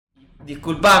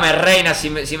Disculpame, reina, si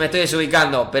me estoy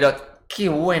desubicando, pero qué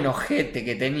buen ojete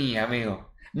que tenía,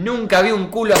 amigo. Nunca vi un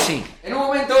culo así. En un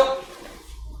momento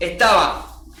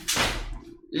estaba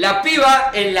la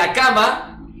piba en la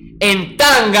cama, en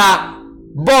tanga,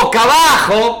 boca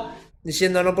abajo,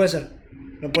 diciendo no puede ser,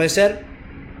 no puede ser.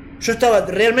 Yo estaba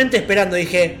realmente esperando,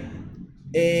 dije,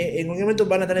 en cualquier momento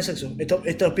van a tener sexo.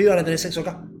 Estos pibes van a tener sexo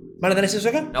acá. ¿Van a tener sexo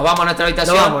acá? nos vamos a nuestra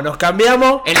habitación. Nos vamos, nos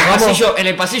cambiamos. En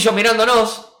el pasillo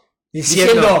mirándonos.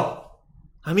 Diciendo,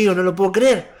 amigo, no lo puedo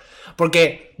creer.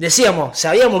 Porque decíamos,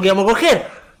 sabíamos que íbamos a coger.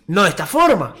 No de esta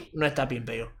forma. No está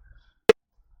Pimpe, yo.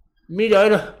 Miro a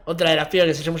ver, otra de las pibas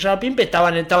que se llamaba Pimpe estaba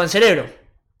en cerebro.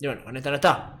 Y bueno, con esta no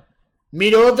está.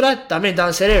 Miro otra, también estaba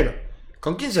en cerebro.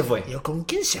 ¿Con quién se fue? Digo, ¿con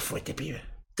quién se fue este pibe?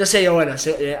 Entonces digo, bueno,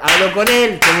 hablo con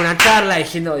él, tengo una charla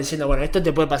diciendo, bueno, esto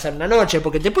te puede pasar una noche,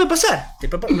 porque te puede pasar.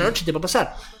 Una noche te puede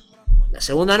pasar. La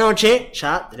segunda noche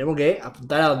ya tenemos que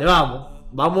apuntar a dónde vamos.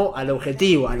 Vamos al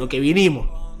objetivo, a lo que vinimos.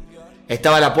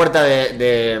 Estaba la puerta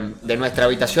de nuestra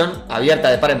habitación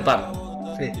abierta de par en par.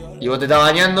 Sí. Y vos te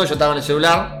estabas bañando, yo estaba en el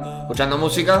celular, escuchando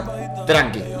música,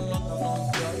 tranqui.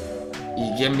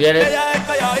 ¿Y quién viene? Ella es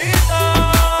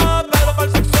calladita, pero para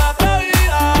el sexo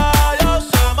atrevida. Yo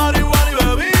soy marihuana y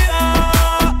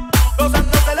bebida,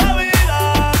 gozándose la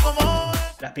vida como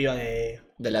es. Las pibas de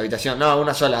la habitación, no,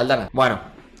 una sola, Aldana. Bueno,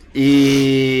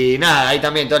 y nada, ahí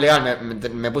también todo legal,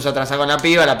 me puse a transar con la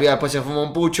piba después se fumó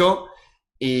un pucho.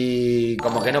 Y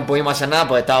como que no pudimos hacer nada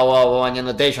porque estaba vos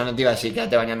bañándote y yo no te iba a decir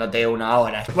quédate bañándote una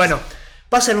hora. Bueno,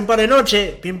 pasan un par de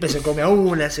noches, Pimpe se come a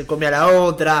una, se come a la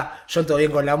otra, yo todo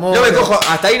bien con la moto. No me cojo,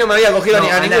 hasta ahí no me había cogido No,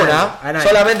 a ninguna. a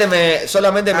nadie.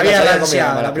 Solamente me había había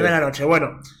ranceado la primera noche.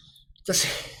 Bueno,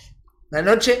 entonces, la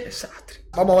noche, desastre.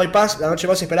 Vamos a Bypass, la noche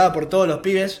más esperada por todos los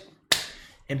pibes.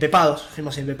 Empepados,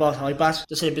 fuimos empepados a Bypass.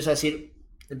 Entonces le empiezo a decir,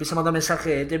 le empiezo a mandar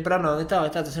mensaje temprano, ¿dónde estaba?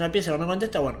 ¿Estás en la pieza? No me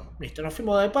contesta. Bueno, listo, nos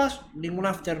fuimos de Bypass, ningún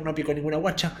after, no pico ninguna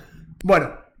guacha.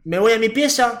 Bueno, me voy a mi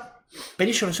pieza,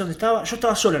 Perillo no sé dónde estaba, yo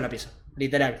estaba solo en la pieza,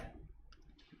 literal.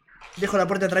 Dejo la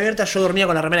puerta entreabierta, yo dormía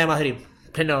con la remera de Madrid.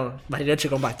 Pleno Bariloche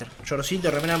con Buster.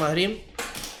 Chorcito, remera de Madrid.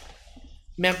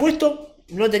 Me acuesto,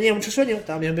 no tenía mucho sueño,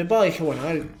 estaba medio empepado y dije, bueno, a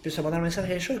ver, empiezo a mandar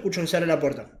mensajes. Yo escucho que se abre la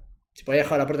puerta. Si podía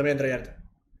dejar la puerta medio entreabierta.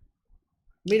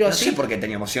 Miro No así. sé por qué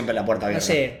teníamos siempre la puerta No abierta.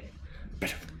 sé.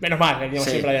 Pero menos mal que teníamos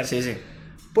siempre abierta. Sí.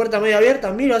 Puerta medio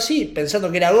abierta, miro así, pensando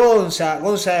que era Gonza.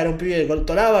 Gonza era un pibe de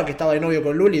Coltoraba que estaba de novio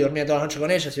con Luli, dormía todas las noches con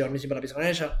ella, se dormía siempre en la pieza con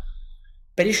ella.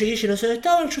 Perillo y Guille no sé dónde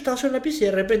estaban, yo estaba solo en la pieza y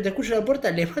de repente escucho la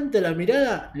puerta, levanto la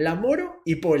mirada, la Moro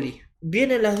y Poli.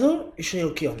 Vienen las dos y yo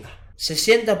digo, ¿qué onda? Se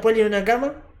sienta Poli en una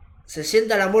cama, se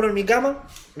sienta la Moro en mi cama,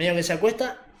 medio que se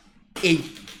acuesta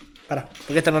y... Pará,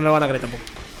 porque esta no lo van a creer tampoco.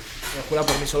 Voy a jurar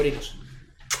por mis sobrinos.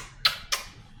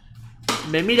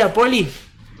 Me mira Poli,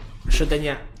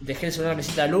 dejé el celular en la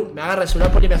mesita de luz, me agarra el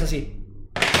celular Poli y me hace así.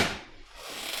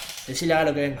 Decirle haga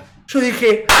lo que venga. Yo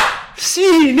dije,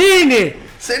 ¡sí, nene!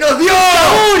 ¡Se nos dio!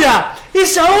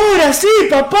 ¡Es ahora! ¡Sí,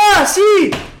 papá! ¡Sí!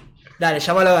 Dale,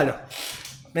 llámalo a Galo.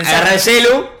 Agarra el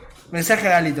celu. Mensaje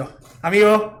a Galito.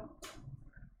 Amigo.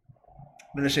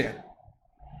 No le llega.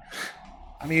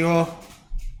 Amigo.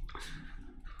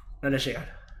 No le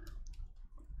llega.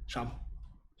 Llamo.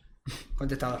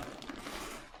 Contestador.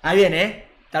 Ahí viene,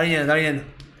 Está viniendo.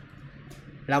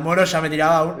 La Moro ya me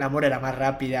tiraba. La Moro era más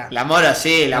rápida. La Moro,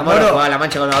 sí, la Moro Moro jugaba la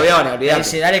mancha con los aviones, olvidate.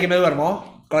 Dice, dale que me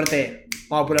duermo. Corte.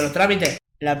 Vamos a apurar los trámites.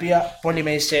 La piba Poli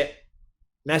me dice.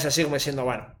 Me hace así como diciendo,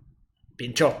 bueno.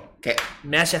 Pinchó. ¿Qué?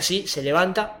 Me hace así, se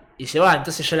levanta y se va.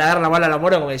 Entonces yo le agarro la mano a la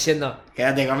Moro como diciendo,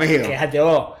 Quédate conmigo. quédate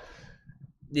vos.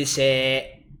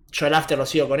 Dice, yo el after lo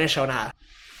sigo con ella o nada.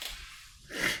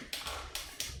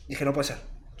 Dije, no puede ser.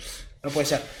 No puede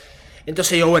ser.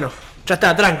 Entonces digo, bueno, ya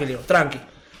está, tranqui.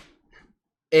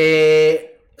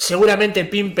 Seguramente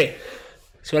Pimpe,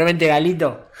 seguramente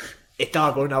Galito,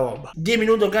 estaba con una bomba. 10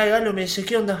 minutos cae Galo, me dice,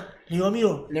 ¿qué onda? Le digo,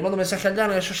 amigo, le mando un mensaje al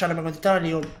Dana, yo ya no me contestaba, le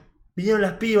digo, vinieron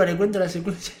las pibas, le cuento la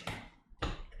secuencia.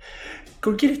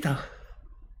 ¿Con quién estaba?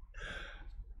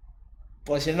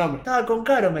 ¿Puedo decir el nombre? Estaba con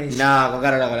Caro, me dice. No, con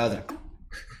Caro no, con la otra.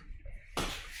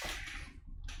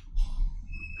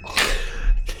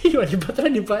 Iba ni para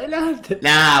atrás ni para adelante.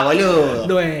 Nah, boludo.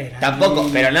 No era. Tampoco,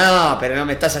 pero no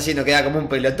me estás haciendo quedar como un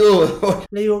pelotudo.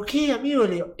 Le digo, ¿qué, amigo?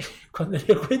 Le digo, cuando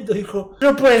le cuento, dijo,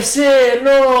 no puede ser,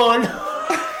 no.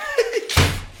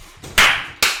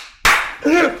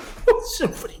 Un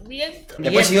sufrimiento.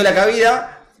 Después siguió la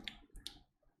cabida.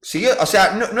 Siguió, o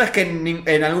sea, no es que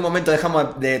en algún momento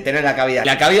dejamos de tener la cabida.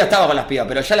 La cabida estaba con las pibas,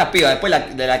 pero ya las pibas,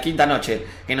 después de la quinta noche,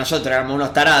 que nosotros éramos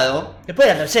unos tarados. Después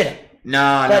de la tercera.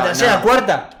 No. La tercera,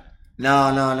 cuarta.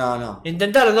 No.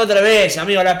 Intentaron 2 o 3 veces,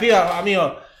 amigo, las pibas,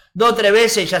 amigo. 2 o 3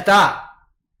 veces y ya está.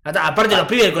 Aparte los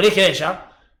pibes del colegio de ella,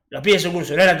 los pibes de su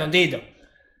curso, no eran tontitos.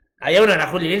 Había uno en la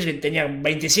Juli Lynch que tenía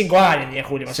 25 años, tenía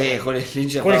Juli más o Sí, menos. Juli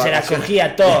Lynch Juli se la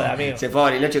cogía toda, amigo. Se fue a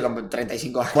Bariloche con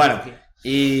 35 años. Bueno,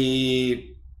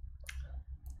 y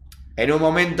en un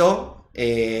momento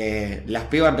las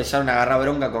pibas empezaron a agarrar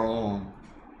bronca con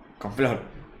Flor.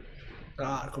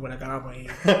 Ah, como la cagamos ahí.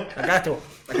 La cagaste vos.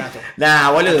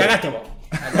 Nah, boludo. La cagaste vos.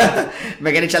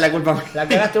 Me querés echar la culpa a mí. La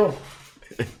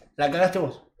cagaste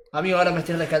vos. Amigo, ahora me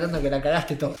estoy rescatando que la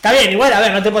cagaste todo. Está bien, igual, a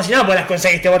ver, no te puedo decir nada porque las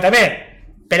conseguiste vos también.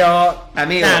 Pero,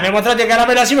 amigo, nada, me mostraste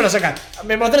caramelo así, me lo sacaste.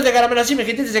 Me mostraste caramelo así, me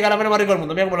dijiste ese caramelo más rico del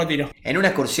mundo. Mira cómo lo tiro. en una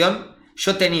excursión,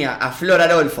 yo tenía a Flor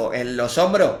Arolfo en los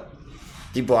hombros,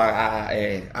 tipo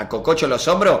a Cococho en los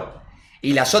hombros,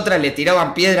 y las otras le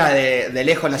tiraban piedra de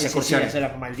lejos en las excursiones. Sí, era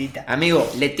maldita.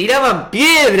 Amigo, le tiraban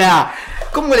piedra.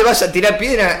 ¿Cómo le vas a tirar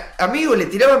piedra? Amigo, le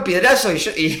tiraban piedrazo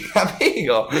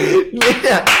amigo,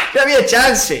 no había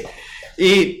chance.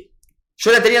 Y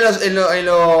yo la tenía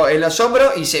en los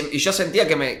hombros y yo sentía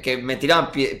que me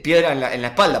tiraban piedra en la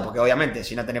espalda, porque obviamente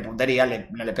si no tenés puntería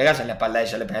no le pegás en la espalda a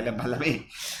ella, le pegás en la espalda a mí.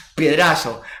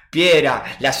 Piedrazo, piedra,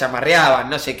 las amarreaban,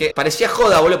 no sé qué. Parecía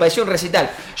joda, boludo, parecía un recital.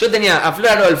 Yo tenía a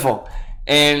Flor Arolfo,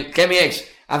 que es mi ex,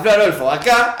 a Flor Arolfo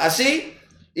acá, así,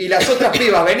 y las otras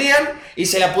pibas venían y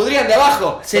se la pudrían de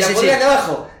abajo. De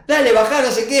abajo. Dale, bajá,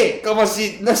 no sé qué. Como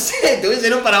si, no sé,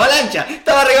 tuviesen un paravalancha.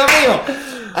 Estaba arriba mío.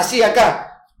 Así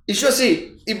acá. Y yo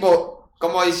así, tipo,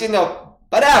 como diciendo,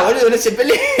 pará, boludo, no se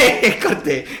pelee.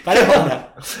 Corte.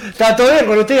 Pará. Estaba todo bien,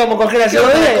 con usted íbamos a coger así.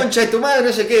 La concha de tu madre,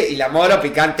 no sé qué. Y la moro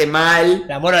picante mal.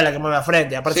 La moro es la que mueve a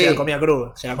frente, aparte Sí. se la comía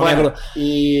cruda.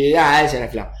 Y ese era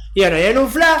el fla. Y bueno, y en un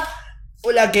fla,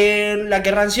 la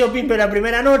que ranció Pimpis la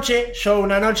primera noche, yo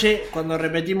una noche, cuando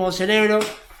repetimos cerebro,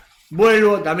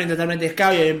 vuelvo, también totalmente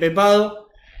escabio y empepado,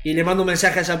 y le mando un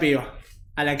mensaje a esa piba,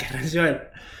 a la que ranció él.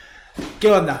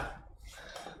 ¿Qué onda?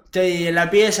 Estoy en la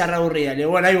pieza reaburrida, le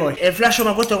digo, bueno, ahí voy. El flash yo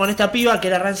me acuesto con esta piba que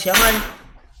era rancia mal.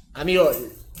 Amigo,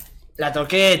 la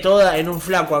toqué toda en un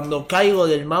fla. Cuando caigo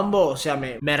del mambo, o sea,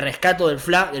 me rescato del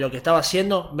fla, de lo que estaba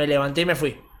haciendo, me levanté y me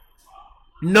fui.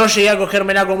 No llegué a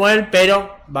cogérmela como él,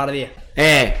 pero bardié.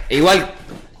 Igual,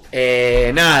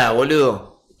 nada,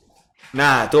 boludo.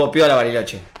 Nada, tuvo piola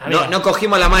Bariloche. No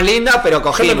cogimos la más linda, pero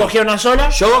cogimos. Yo me cogí una sola.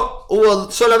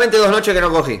 Hubo solamente 2 noches que no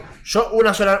cogí. Yo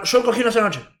cogí una sola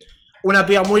noche. Una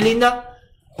piba muy linda,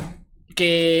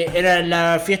 que era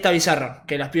la fiesta bizarra,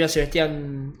 que las pibas se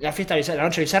vestían. La fiesta bizarra, la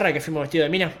noche bizarra que fuimos vestidos de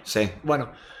mina. Sí.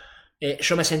 Bueno,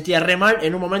 yo me sentía re mal.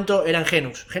 En un momento eran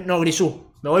Genux, no,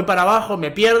 Grisú. Me voy para abajo, me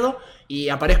pierdo y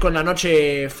aparezco en la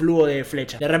noche fluo de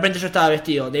flecha. De repente yo estaba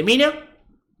vestido de mina,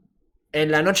 en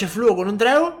la noche fluo con un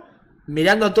trago,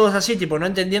 mirando a todos así, tipo no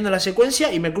entendiendo la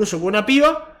secuencia, y me cruzo con una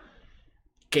piba,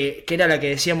 que era la que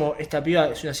decíamos, esta piba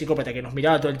es una psicópata que nos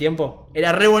miraba todo el tiempo.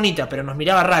 Era re bonita, pero nos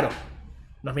miraba raro.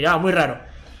 Nos miraba muy raro.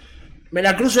 Me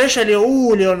la cruzo a ella y le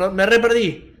digo, me re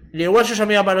perdí. Le digo, igual yo ya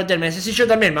me iba para el hotel. Me dice, sí, yo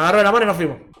también. Me agarró de la mano y nos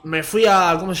fuimos. Me fui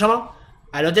a, ¿cómo se llama?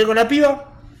 Al hotel con la piba.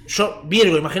 Yo,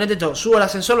 Virgo, imagínate todo. Subo al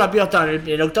ascensor, la piba estaba en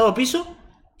el 8º piso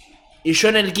y yo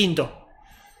en el 5º.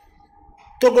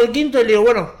 Toco el 5º y le digo,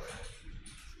 bueno,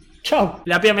 chao.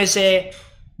 La piba me dice,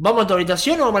 ¿vamos a tu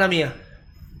habitación o vamos a la mía?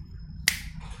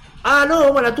 Ah, no,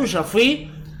 vamos a la tuya.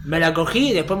 Fui, me la cogí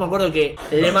y después me acuerdo que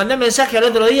le mandé mensaje al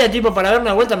otro día, tipo, para darme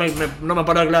una vuelta, no me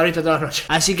acuerdo de claro visto toda la noche.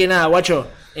 Así que nada, guacho,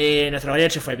 nuestra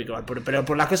Bariloche fue épico, pero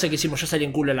por las cosas que hicimos, yo salí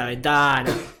en culo en la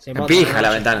ventana. En pija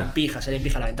la ventana. Salí en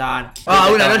pija la ventana.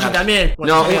 Una noche también.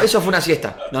 Bueno, no, eso fue una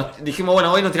siesta. Dijimos,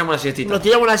 bueno, hoy nos tiramos una siestita. Nos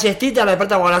tiramos una siestita, nos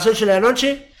despertamos a las 8 de la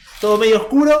noche, todo medio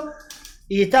oscuro.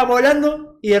 Y estábamos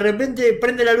hablando y de repente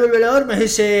prende la luz del velador, me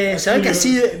dice, ¿sabés que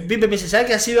así, Pipe me dice, ¿sabés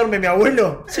que así duerme mi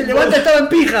abuelo? Se levanta, estaba en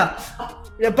pija.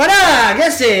 Le digo, pará, ¿qué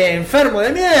hace, enfermo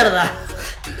de mierda?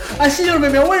 Así duerme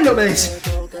mi abuelo, me dice.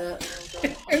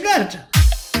 Engancha.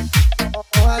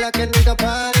 Ojalá que nunca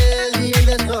pare el DJ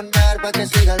de sonar pa' que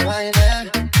siga el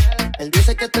baile. Él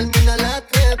dice que termina a las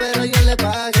 3, pero yo le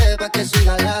pagué pa' que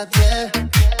siga a las 10.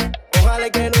 Ojalá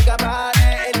que nunca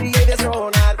pare el DJ de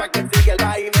sonar pa' que siga el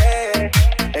baile.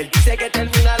 Él dice que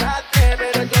termina la 3,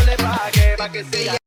 pero yo le pagué pa' que siga.